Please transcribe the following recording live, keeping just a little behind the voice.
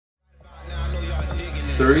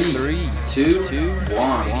Three, two,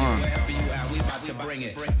 one.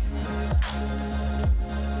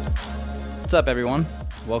 What's up, everyone?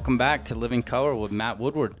 Welcome back to Living Color with Matt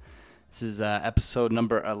Woodward. This is episode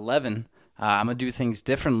number 11. I'm going to do things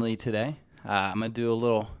differently today. I'm going to do a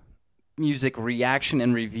little music reaction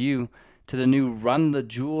and review to the new Run the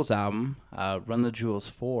Jewels album, Run the Jewels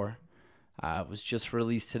 4. It was just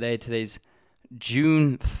released today. Today's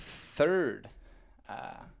June 3rd.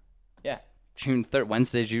 June 3rd,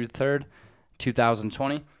 Wednesday, June 3rd,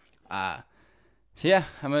 2020. I'm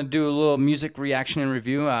going to do a little music reaction and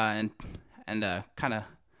review and kind of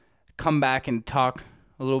come back and talk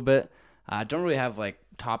a little bit. I don't really have like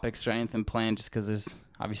topics or anything planned just because there's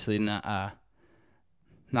obviously not a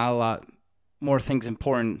lot more things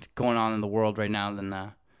important going on in the world right now than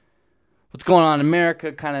what's going on in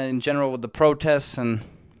America, kind of in general with the protests and,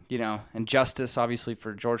 and justice, obviously,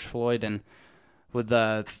 for George Floyd, and with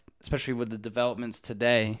especially with the developments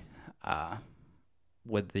today,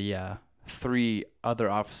 with the 3 other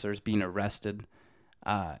officers being arrested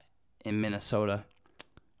in Minnesota,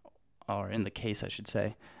 or in the case, I should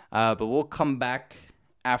say. But we'll come back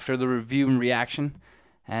after the review and reaction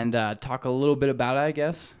and talk a little bit about it, I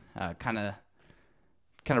guess. Kind of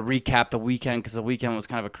recap the weekend, because the weekend was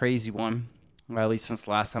kind of a crazy one, or at least since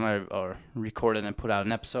the last time I recorded and put out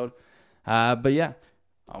an episode. But yeah,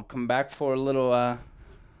 I'll come back for a little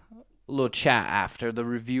chat after the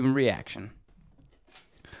review and reaction.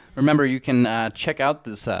 Remember, you can check out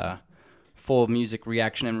this full music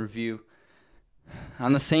reaction and review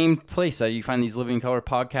on the same place that you find these Living Color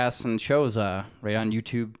podcasts and shows, right on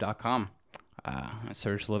youtube.com. I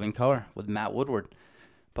search Living Color with Matt Woodward.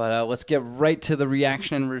 But let's get right to the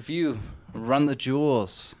reaction and review. Run the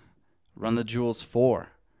Jewels. Run the Jewels 4.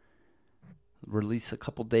 Released a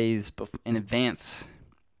couple days in advance.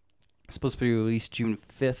 It's supposed to be released June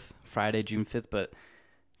 5th, Friday, June 5th, but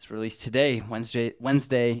it's released today,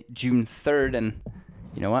 Wednesday, June 3rd, and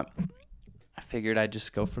you know what? I figured I'd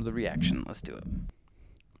just go for the reaction. Let's do it.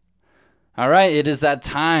 All right, it is that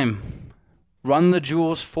time. Run the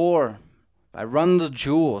Jewels 4 by Run the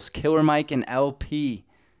Jewels, Killer Mike and LP.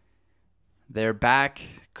 They're back.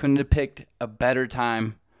 Couldn't have picked a better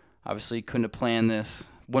time. Obviously, couldn't have planned this.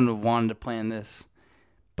 Wouldn't have wanted to plan this,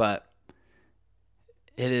 but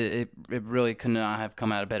it really could not have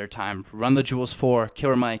come at a better time. Run the Jewels 4,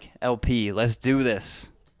 Killer Mike, LP. Let's do this.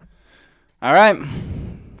 All right.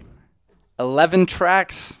 11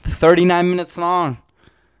 tracks, 39 minutes long.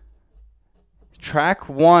 Track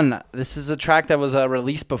 1. This is a track that was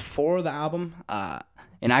released before the album, and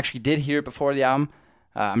I actually did hear it before the album.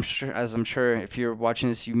 I'm sure if you're watching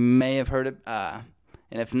this, you may have heard it. And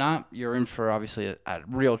if not, you're in for obviously a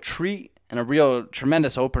real treat and a real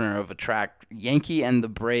tremendous opener of a track, Yankee and the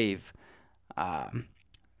Brave. And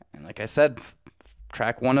like I said,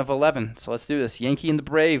 track 1 of 11. So let's do this. Yankee and the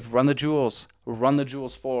Brave, Run the Jewels. Run the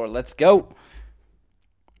Jewels 4. Let's go.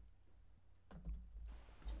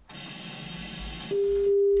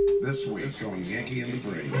 This week on Yankee and the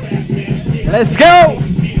Brave. Let's go.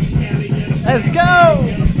 Let's go.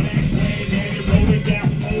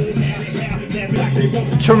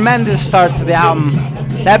 Tremendous start to the album.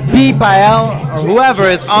 That beat by L or whoever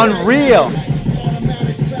is unreal.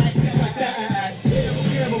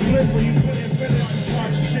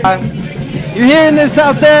 You hearing this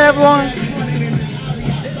out there, everyone?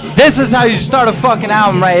 This is how you start a fucking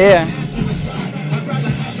album right here.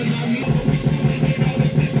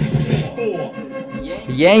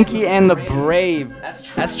 Yankee and the Brave.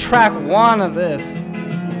 That's track 1 of this.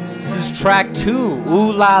 This is track 2,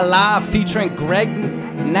 Ooh La La, featuring Greg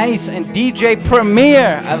Nice and DJ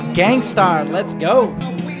Premier of Gangstar. Let's go.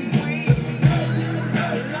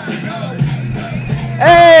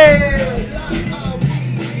 Hey!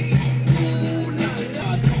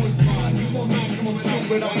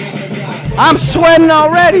 I'm sweating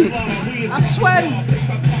already. I'm sweating.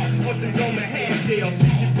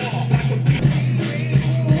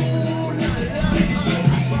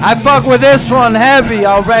 I fuck with this one heavy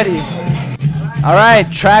already.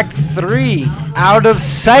 Alright, track 3, Out of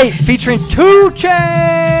Sight, featuring 2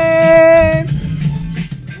 Chainz.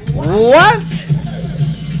 What?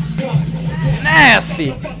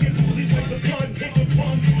 Nasty.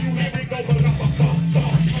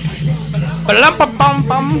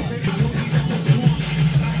 Ba-lum-ba-bum-bum.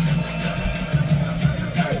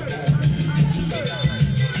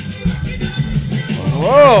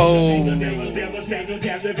 Whoa.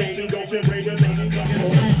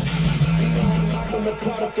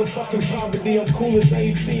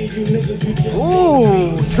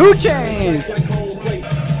 Ooh, 2 Chainz.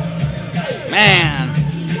 Man,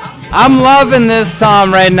 I'm loving this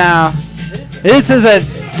song right now. This is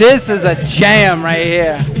a jam right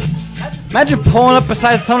here. Imagine pulling up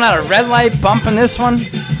beside someone at a red light, bumping this one.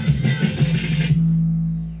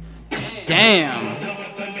 Damn.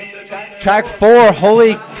 Track 4,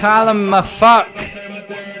 Holy Calamafuck.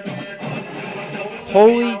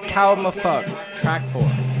 Holy Calamafuck. Track 4.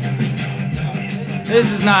 This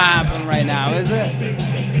is not happening right now, is it?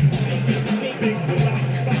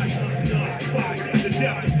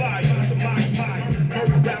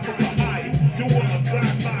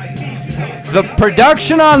 The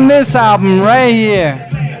production on this album right here.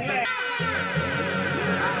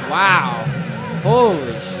 Wow.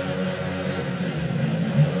 Holy shit.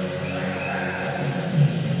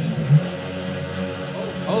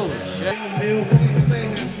 Holy shit.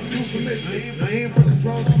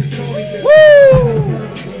 Woo!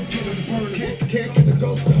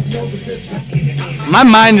 My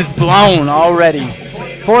mind is blown already.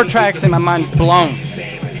 4 tracks and my mind is blown.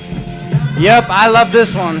 Yep, I love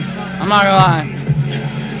this one. I'm not gonna lie.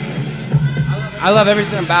 I love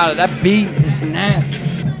everything about it. That beat is nasty.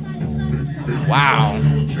 Wow.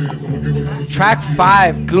 Track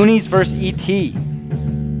 5, Goonies vs. E.T.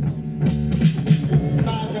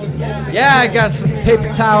 Yeah, I got some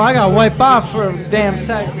paper towel. I gotta wipe off for a damn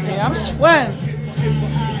second. I'm sweating.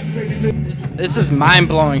 This is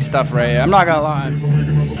mind-blowing stuff right here. I'm not gonna lie.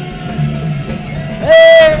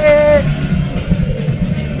 Hey!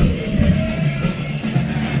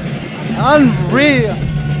 Unreal.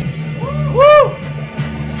 Woo!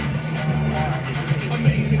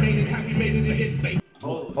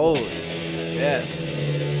 Holy shit.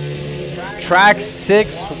 Track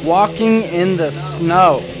 6, Walking in the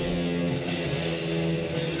Snow.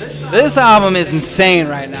 This album is insane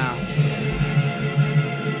right now.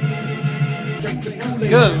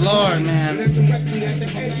 Good lord, man.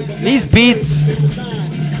 These beats.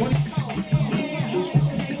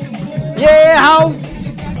 Yeah, how?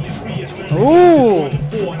 Ooh.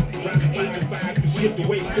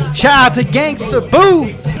 Shout out to Gangsta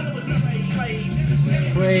Boo. This is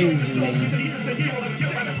crazy, man.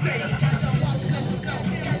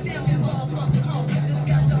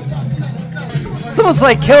 It's almost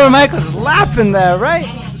like Killer Mike was laughing there, right?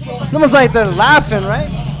 It's almost like they're laughing, right?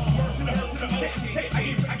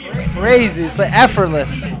 Crazy. It's like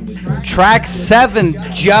effortless. Track 7,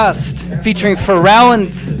 Just, featuring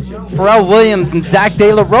Pharrell Williams and Zach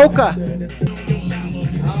De La Roca.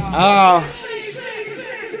 Oh.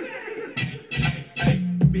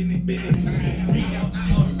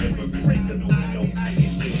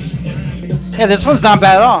 Yeah, this one's not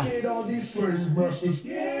bad at all.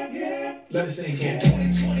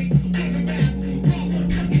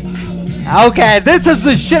 Okay, this is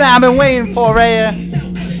the shit I've been waiting for right here.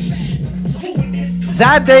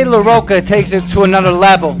 Zach De La Roca takes it to another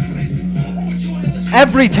level.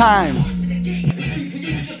 Every time.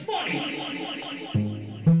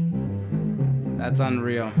 That's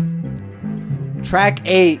unreal. Track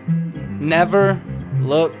 8, Never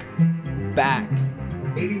Look Back.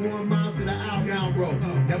 81 miles to the outbound road.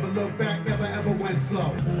 Never look back, never ever went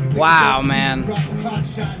slow. Wow, man.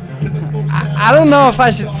 I don't know if I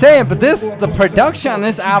should say it, but the production on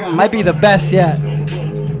this album might be the best yet.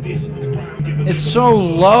 It's so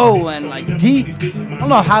low and like deep. I don't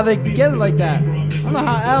know how they get it like that. I don't know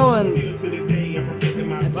how Ellen.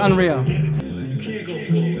 It's unreal.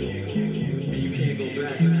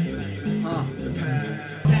 Huh.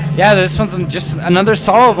 Yeah, this one's just another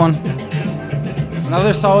solid one.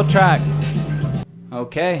 Another solid track.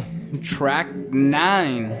 Okay, track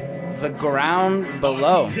 9, The Ground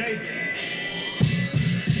Below.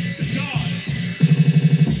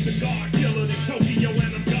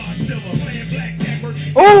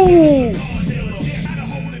 Ooh!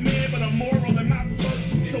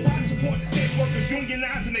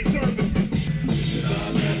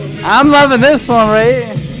 I'm loving this one,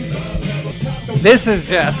 right? This is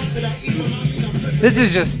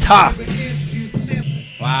just tough.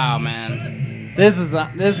 Wow, man. This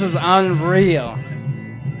is unreal.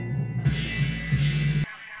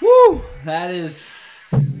 Woo! That is,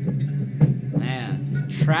 man.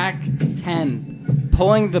 Track 10,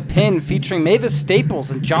 Pulling the Pin, featuring Mavis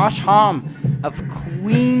Staples and Josh Homme of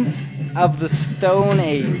Queens of the Stone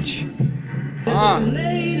Age.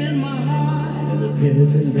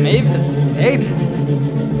 Mavis Staples.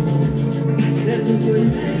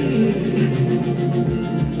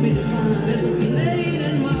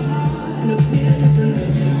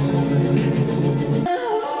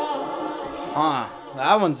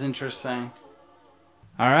 That one's interesting.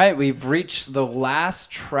 Alright, we've reached the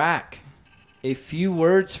last track. A Few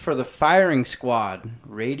Words for the Firing Squad,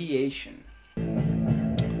 Radiation.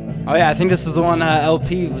 Oh yeah, I think this is the one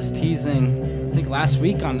LP was teasing, I think last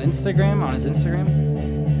week on Instagram, on his Instagram.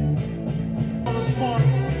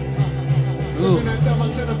 Ooh,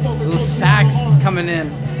 little sax coming in.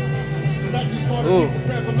 Ooh.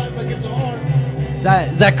 Is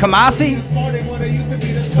that Kamasi?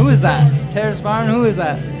 Who is that? Terrace Barn? Who is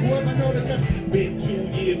that?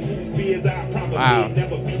 Wow.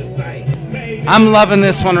 I'm loving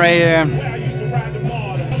this one right here.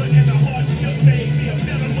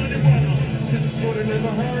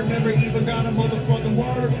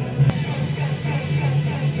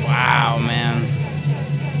 Wow, man.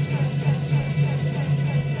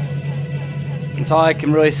 That's all I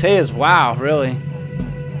can really say is wow, really.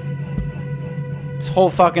 This whole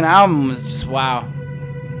fucking album is just wow.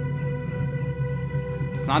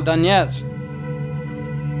 It's not done yet.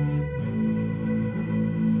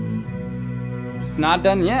 It's not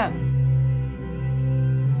done yet.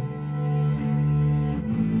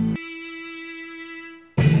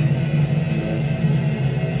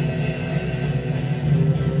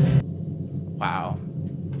 Wow.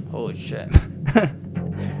 Holy shit.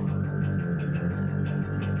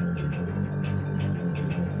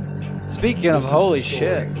 Speaking of holy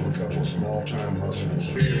shit.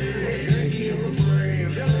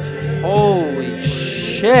 Holy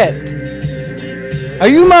shit. Are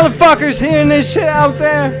you motherfuckers hearing this shit out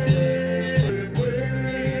there?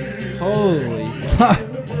 Holy fuck.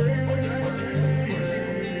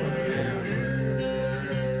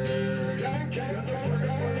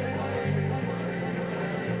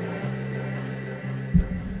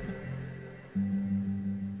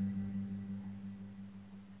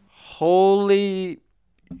 Holy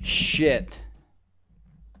shit.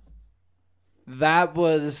 That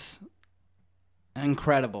was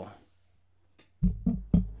incredible.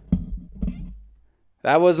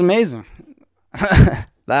 That was amazing.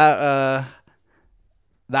 That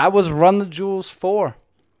was Run the Jewels 4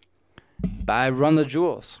 by Run the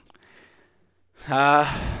Jewels.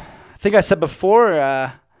 I think I said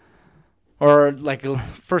before, or like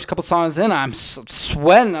first couple songs in, I'm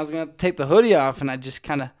sweating. I was gonna take the hoodie off, and I just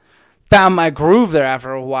kind of found my groove there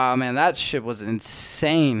after a while. Man, that shit was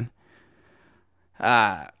insane.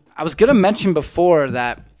 I was gonna mention before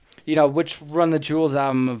that, you know, which Run the Jewels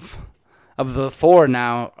album of the 4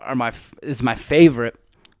 now is my favorite,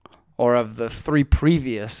 or of the 3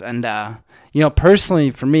 previous. And you know,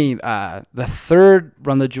 personally for me, the third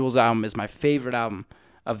Run the Jewels album is my favorite album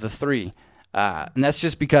of the 3. And that's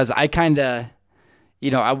just because I kind of,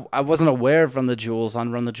 you know, I wasn't aware of Run the Jewels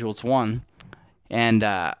on Run the Jewels 1. And,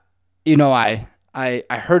 you know, I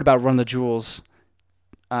heard about Run the Jewels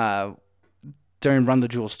during Run the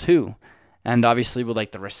Jewels 2. And obviously with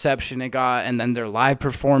like the reception it got, and then their live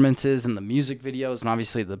performances and the music videos, and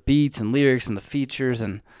obviously the beats and lyrics and the features,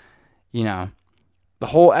 and, you know, the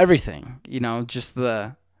whole everything, you know, just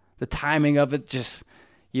the timing of it, just,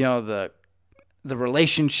 you know, the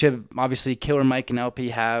relationship obviously Killer Mike and LP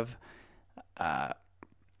have, and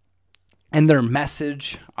their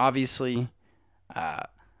message obviously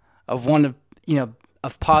of one of, you know,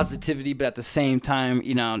 of positivity, but at the same time,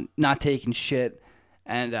 you know, not taking shit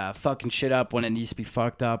and fucking shit up when it needs to be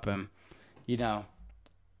fucked up. And, you know,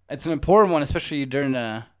 it's an important one, especially during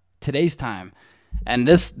today's time. And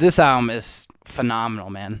this album is phenomenal,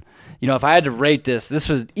 man. You know, if I had to rate this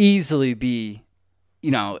would easily be, you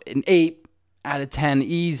know, an 8 out of 10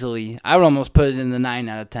 easily. I would almost put it in the 9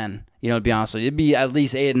 out of 10. You know, to be honest with you, it'd be at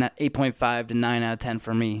least 8.5 to 9 out of 10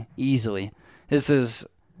 for me, easily. This is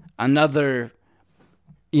another,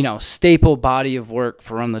 you know, staple body of work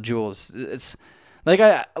for Run the Jewels. It's like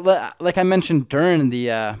I mentioned during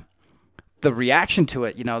the reaction to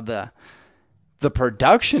it. You know, the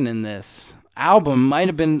production in this album might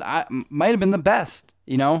have been the best.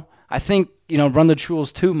 You know, I think, you know, Run the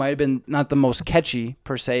Jewels 2 might have been not the most catchy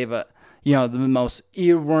per se, but, you know, the most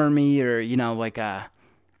earwormy, or, you know, like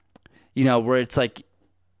you know, where it's like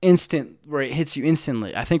instant, where it hits you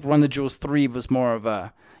instantly. I think Run the Jewels 3 was more of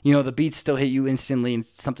a, you know, the beats still hit you instantly, and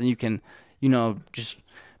something you can, you know, just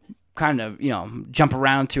kind of, you know, jump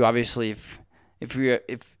around to, obviously, if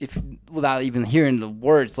without even hearing the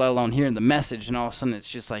words, let alone hearing the message. And all of a sudden it's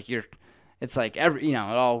just like it's like every, you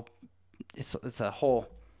know, it's a whole,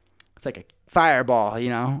 it's like a fireball, you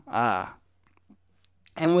know.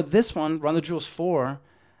 And with this one, Run the Jewels 4,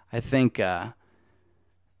 I think, you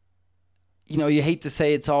know, you hate to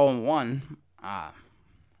say it's all in one,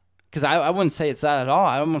 because I wouldn't say it's that at all.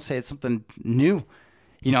 I almost say it's something new.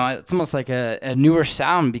 You know, it's almost like a newer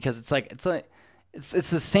sound, because it's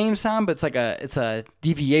the same sound, but it's a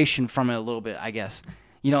deviation from it a little bit, I guess.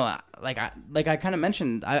 You know, like I kind of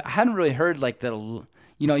mentioned, I hadn't really heard like the,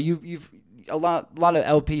 you know, a lot of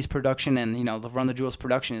LP's production and the Run the Jewels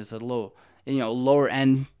production is a little lower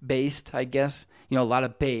end based, I guess. A lot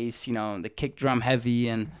of bass, the kick drum heavy,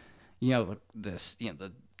 and the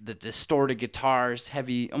distorted guitars,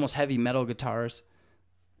 almost heavy metal guitars.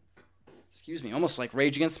 Excuse me, almost like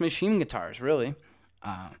Rage Against the Machine guitars, really.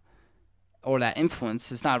 Or that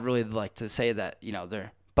influence. It's not really like to say that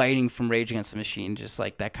they're biting from Rage Against the Machine, just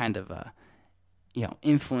like that kind of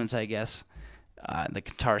influence, I guess. The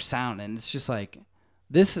guitar sound, and it's just like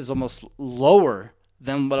this is almost lower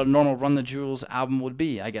than what a normal Run the Jewels album would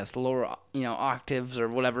be, I guess, lower octaves or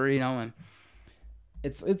whatever, and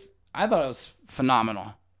it's I thought it was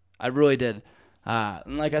phenomenal. I really did.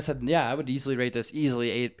 And like I said, yeah, I would easily rate this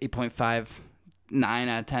 8.5, 9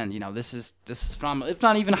 out of 10. This is phenomenal. If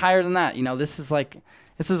not even higher than that. This is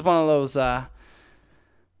one of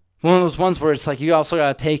those ones where it's like you also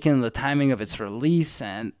gotta take in the timing of its release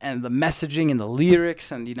and the messaging and the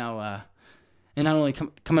lyrics and not only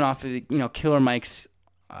coming off of Killer Mike's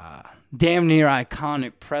damn near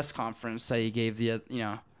iconic press conference that he gave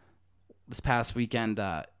this past weekend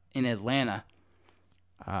in Atlanta.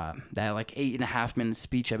 That like 8.5 minute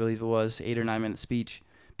speech, I believe it was, 8 or 9 minute speech,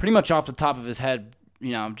 pretty much off the top of his head,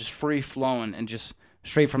 just free flowing and just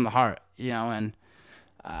straight from the heart, and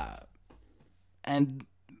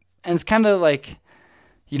it's kind of like,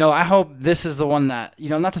 I hope this is the one that,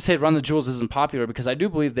 not to say Run the Jewels isn't popular, because I do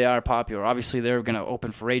believe they are popular. Obviously, they're going to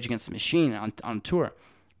open for Rage Against the Machine on tour,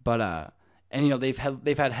 but they've had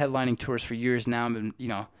headlining tours for years now, and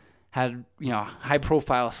had high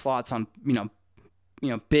profile slots on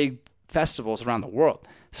big festivals around the world.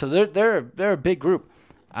 So they're a big group,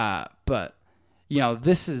 but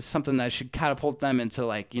this is something that should catapult them into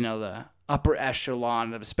like the upper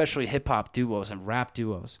echelon of especially hip hop duos and rap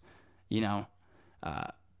duos.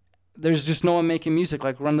 There's just no one making music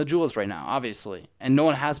like Run the Jewels right now, obviously, and no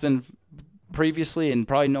one has been previously, and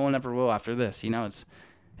probably no one ever will after this. It's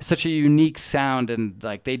such a unique sound, and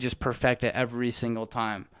like they just perfect it every single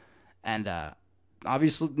time. And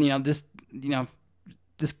obviously, this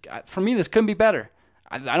for me, this couldn't be better.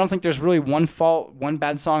 I don't think there's really one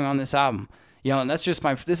bad song on this album. And this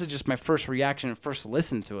is just my first reaction and first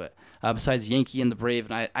listen to it. Besides Yankee and the Brave,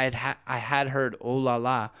 and I had heard Oh La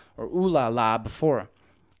La or Ooh La La before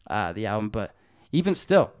the album, but even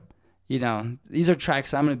still, these are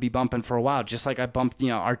tracks I'm gonna be bumping for a while. Just like I bumped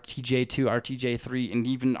RTJ2, RTJ3, and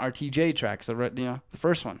even RTJ tracks. The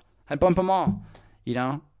first one, I bump them all.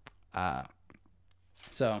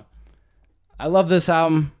 So I love this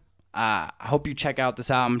album. I hope you check out this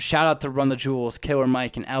album. Shout out to Run the Jewels, Killer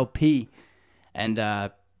Mike, and LP, and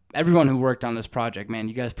everyone who worked on this project. Man,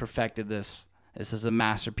 you guys perfected this. This is a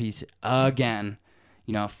masterpiece again.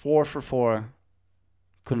 4 for 4.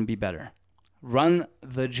 Couldn't be better. Run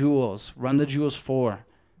the Jewels. Run the Jewels 4.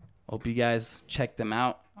 Hope you guys check them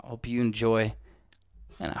out. I hope you enjoy.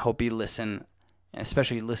 And I hope you listen. And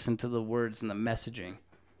especially listen to the words and the messaging.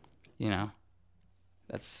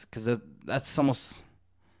 That's because that's almost...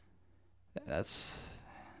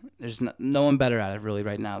 There's no one better at it really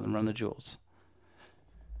right now than Run the Jewels.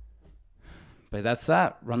 But that's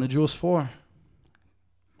that. Run the Jewels 4.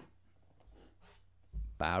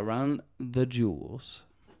 By Run the Jewels.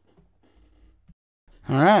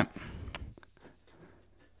 All right.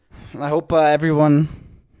 I hope everyone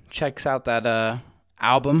checks out that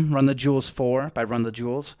album, Run the Jewels 4 by Run the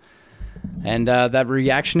Jewels. And that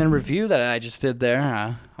reaction and review that I just did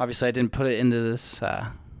there. Obviously, I didn't put it into this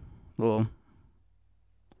little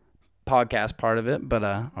podcast part of it, but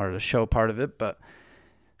or the show part of it. But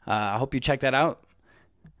I hope you check that out.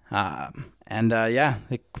 Yeah,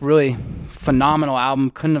 really phenomenal album.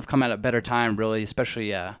 Couldn't have come at a better time, really,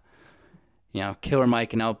 especially Killer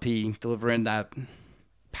Mike and LP delivering that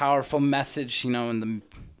powerful message, and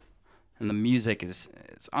the music it's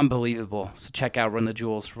unbelievable. So check out Run the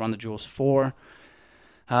Jewels 4.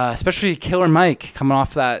 Especially Killer Mike coming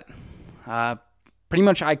off that pretty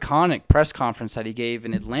much iconic press conference that he gave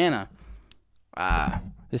in Atlanta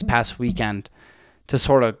this past weekend to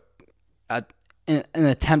sort of an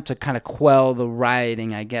attempt to kind of quell the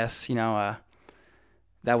rioting, I guess,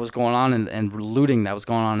 that was going on and looting that was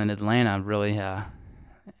going on in Atlanta, really.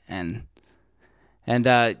 And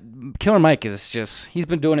Killer Mike is just, he's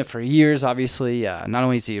been doing it for years, obviously. Not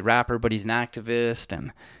only is he a rapper, but he's an activist.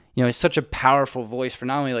 And, he's such a powerful voice for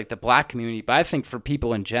not only like the black community, but I think for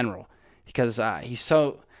people in general. Because he's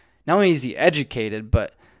so, not only is he educated,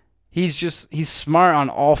 but he's smart on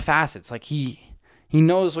all facets. Like he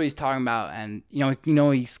knows what he's talking about, and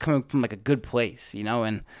he's coming from like a good place,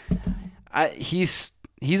 and he's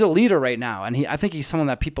a leader right now, and I think he's someone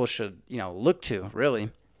that people should look to,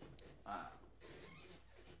 really.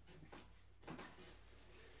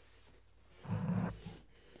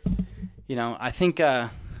 I think,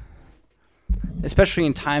 especially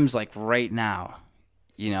in times like right now,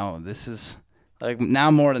 this is like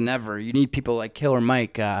now more than ever, you need people like Killer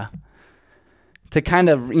Mike, to kind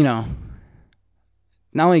of,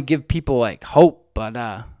 not only give people like hope, but,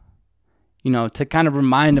 to kind of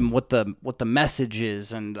remind them what the message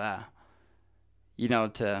is, and, to,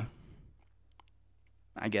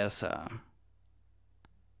 I guess,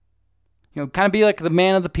 kind of be like the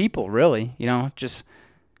man of the people, really, just,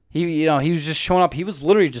 he was just showing up. He was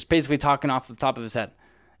literally just basically talking off the top of his head,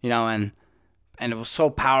 and it was so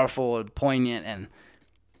powerful and poignant and,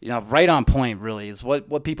 right on point, really, is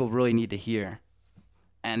what people really need to hear.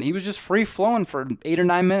 And he was just free flowing for 8 or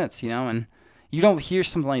 9 minutes, and you don't hear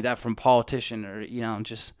something like that from politicians or,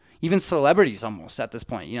 just even celebrities almost at this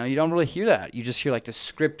point. You don't really hear that. You just hear like the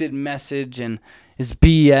scripted message and his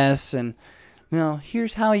BS and,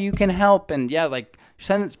 here's how you can help. And yeah, like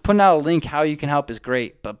putting out a link how you can help is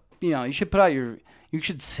great. But, you should you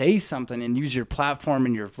should say something and use your platform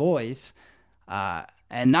and your voice,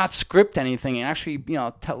 and not script anything, and actually,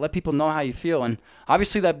 let people know how you feel. And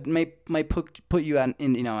obviously that might put you an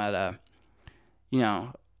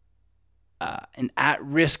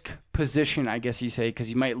at-risk position, I guess you say, because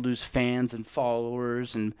you might lose fans and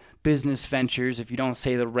followers and business ventures if you don't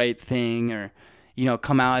say the right thing, or,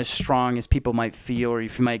 come out as strong as people might feel, or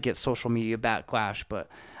if you might get social media backlash. But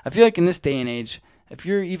I feel like in this day and age, if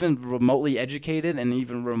you're even remotely educated and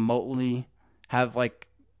even remotely have like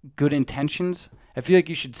good intentions, I feel like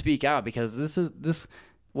you should speak out, because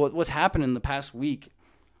what's happened in the past week,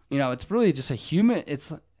 it's really just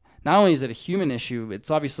it's not only is it a human issue,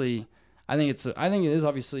 it's obviously, it's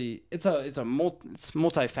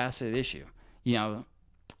multifaceted issue.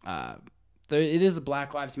 It is a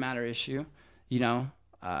Black Lives Matter issue. You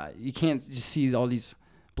can't just see all these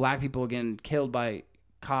black people getting killed by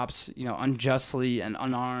cops, unjustly and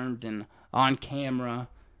unarmed and on camera,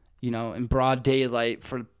 in broad daylight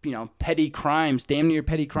for, petty crimes, damn near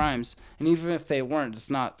petty crimes. And even if they weren't, it's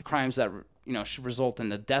not the crimes that, should result in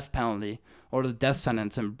the death penalty or the death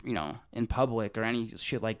sentence in public or any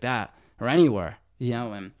shit like that, or anywhere,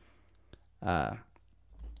 and,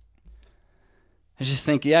 I just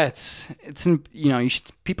think, yeah,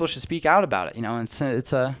 people should speak out about it, and I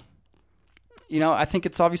think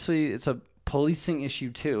it's a policing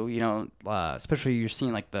issue too, especially you're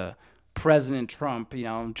seeing like the President Trump,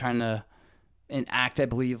 trying to enact, I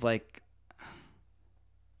believe, like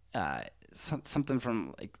something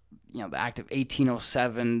from like, the Act of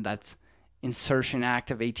 1807, that's Insertion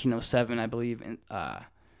Act of 1807, I believe,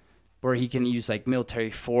 where he can use like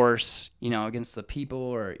military force, against the people,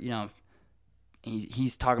 or,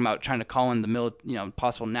 he's talking about trying to call in the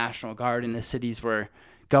possible National Guard in the cities where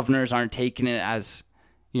governors aren't taking it as,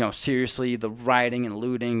 seriously, the rioting and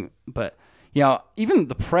looting. But, even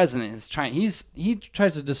the president is he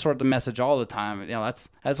tries to distort the message all the time. That's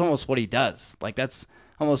almost what he does. Like, that's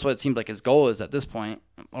almost what it seems like his goal is at this point,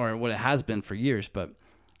 or what it has been for years. But,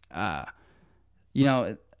 I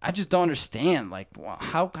just don't understand, like,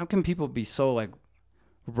 how can people be so, like,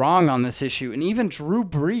 wrong on this issue? And even Drew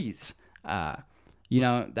Brees, that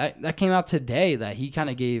came out today, that he kind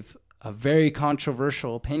of gave a very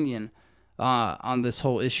controversial opinion on this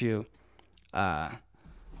whole issue, where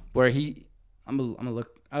I'm gonna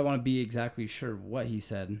look. I want to be exactly sure what he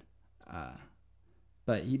said,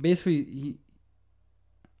 but he basically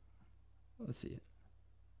let's see.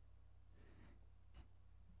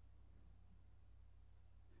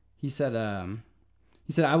 He said,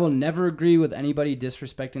 I will never agree with anybody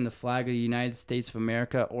disrespecting the flag of the United States of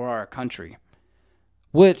America or our country.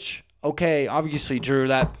 Which, okay, obviously, Drew,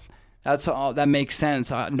 that's all, that makes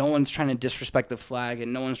sense. No one's trying to disrespect the flag,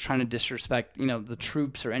 and no one's trying to disrespect, the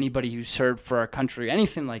troops or anybody who served for our country,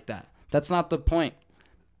 anything like that. That's not the point.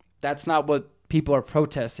 That's not what people are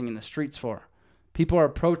protesting in the streets for. People are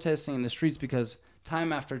protesting in the streets because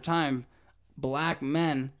time after time, black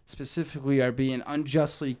men specifically are being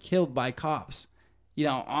unjustly killed by cops,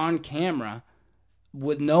 on camera,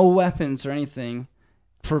 with no weapons or anything,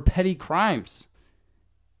 for petty crimes.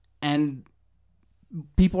 And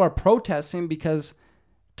people are protesting because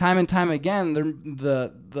time and time again,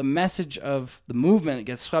 the message of the movement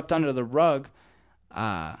gets swept under the rug,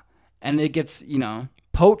 and it gets,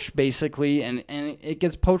 poached basically, and it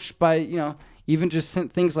gets poached by, even just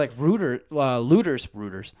things like looters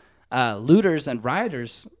and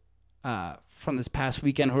rioters from this past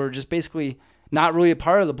weekend, who are just basically not really a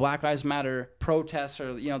part of the Black Lives Matter protests,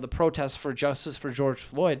 or, the protests for justice for George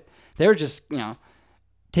Floyd. They're just,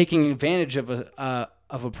 taking advantage of a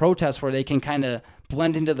protest where they can kind of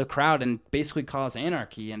blend into the crowd and basically cause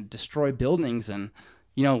anarchy and destroy buildings and,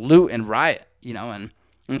 loot and riot, and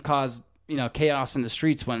cause, chaos in the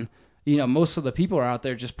streets when, most of the people are out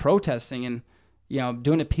there just protesting and,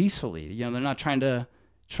 doing it peacefully. They're not trying to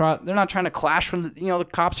clash with, the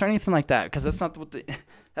cops or anything like that, because that's not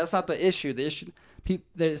that's not the issue. The issue,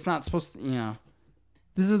 it's not supposed to,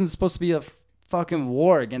 this isn't supposed to be a fucking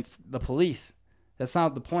war against the police. That's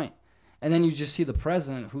not the point. And then you just see the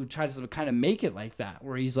president who tries to kind of make it like that,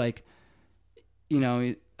 where he's like,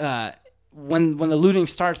 when the looting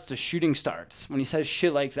starts, the shooting starts. When he says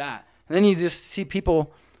shit like that, and then you just see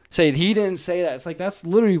people say he didn't say that. It's like, that's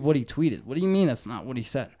literally what he tweeted. What do you mean that's not what he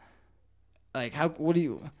said? Like, how? What do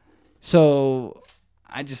you? So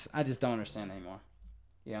I just don't understand anymore.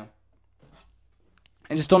 Yeah.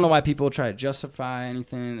 I just don't know why people try to justify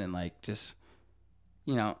anything and like just,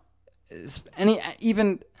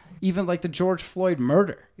 even like the George Floyd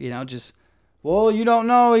murder, just, well, you don't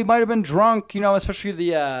know, he might have been drunk, especially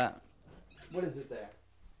the, what is it there?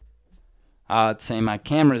 It's saying my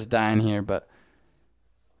camera's dying here, but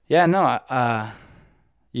yeah, no,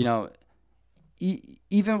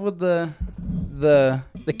 even with the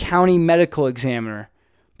county medical examiner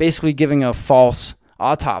basically giving a false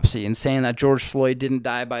autopsy and saying that George Floyd didn't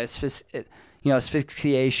die by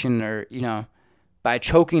asphyxiation or, by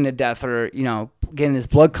choking to death or, getting his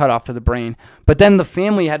blood cut off to the brain. But then the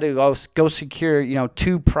family had to go secure,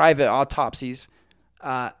 2 private autopsies.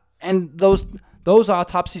 And those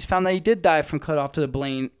autopsies found that he did die from cut off to the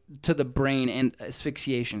brain and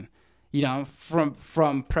asphyxiation,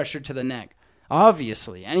 from pressure to the neck.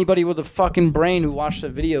 Obviously, anybody with a fucking brain who watched the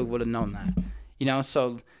video would have known that,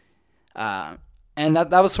 so, and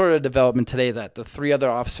that was sort of a development today that the 3 other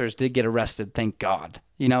officers did get arrested. Thank God.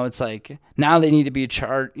 It's like now they need to be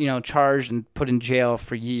charged and put in jail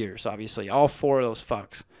for years. Obviously, all 4 of those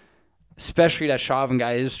fucks, especially that Chauvin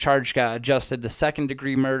guy. His charge got adjusted to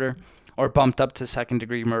 2nd-degree murder or bumped up to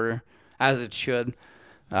 2nd-degree murder, as it should.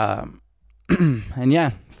 And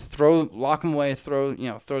yeah, lock him away. Throw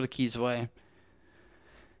the keys away.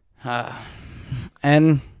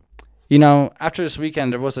 And after this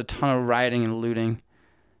weekend, there was a ton of rioting and looting.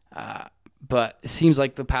 But it seems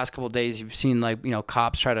like the past couple of days you've seen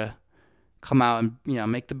cops try to come out and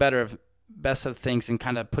make the best of things and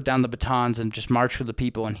kind of put down the batons and just march with the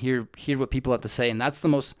people and hear what people have to say. And that's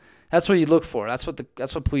what you look for. That's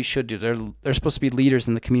what police should do. They're supposed to be leaders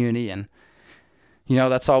in the community, and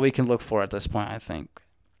that's all we can look for at this point, I think.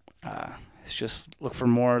 It's just look for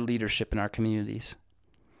more leadership in our communities.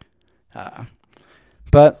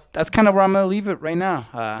 But that's kind of where I'm going to leave it right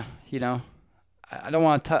now. I don't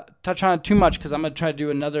want to touch on it too much because I'm going to try to do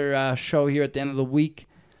another show here at the end of the week.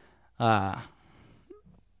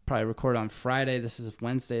 Probably record on Friday. This is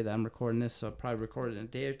Wednesday that I'm recording this, so I'll probably record it in a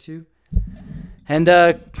day or 2. And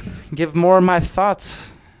give more of my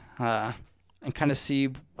thoughts and kind of see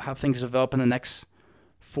how things develop in the next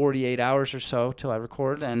 48 hours or so till I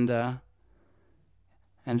record, and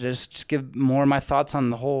just give more of my thoughts on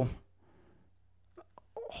the whole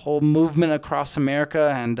movement across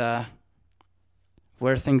America and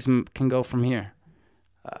where things can go from here,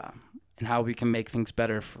 and how we can make things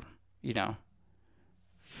better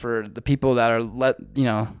for the people that are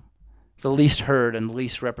the least heard and the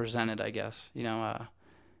least represented, I guess.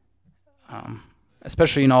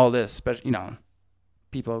 Especially in all this,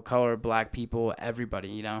 people of color, black people,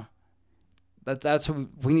 everybody. That's what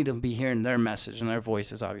we need to be hearing their message and their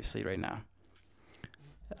voices, obviously, right now,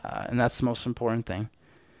 and that's the most important thing.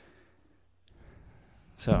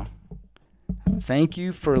 So, thank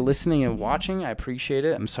you for listening and watching. I appreciate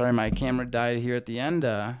it. I'm sorry my camera died here at the end,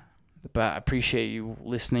 but I appreciate you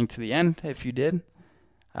listening to the end if you did.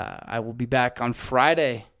 I will be back on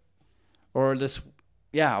Friday,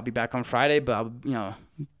 I'll be back on Friday, but I'll,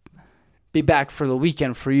 be back for the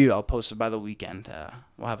weekend for you. I'll post it by the weekend.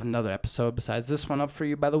 We'll have another episode besides this one up for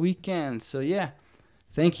you by the weekend. So, yeah,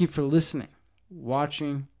 thank you for listening,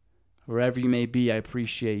 watching, wherever you may be. I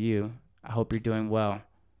appreciate you. I hope you're doing well.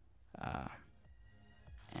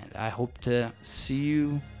 And I hope to see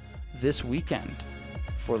you this weekend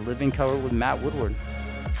for Living Color with Matt Woodward.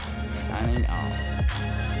 Signing off.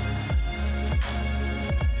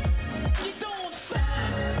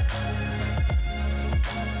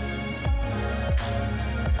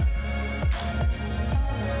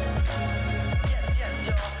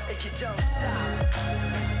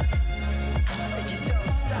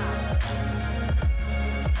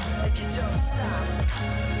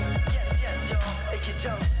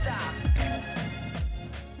 Don't stop.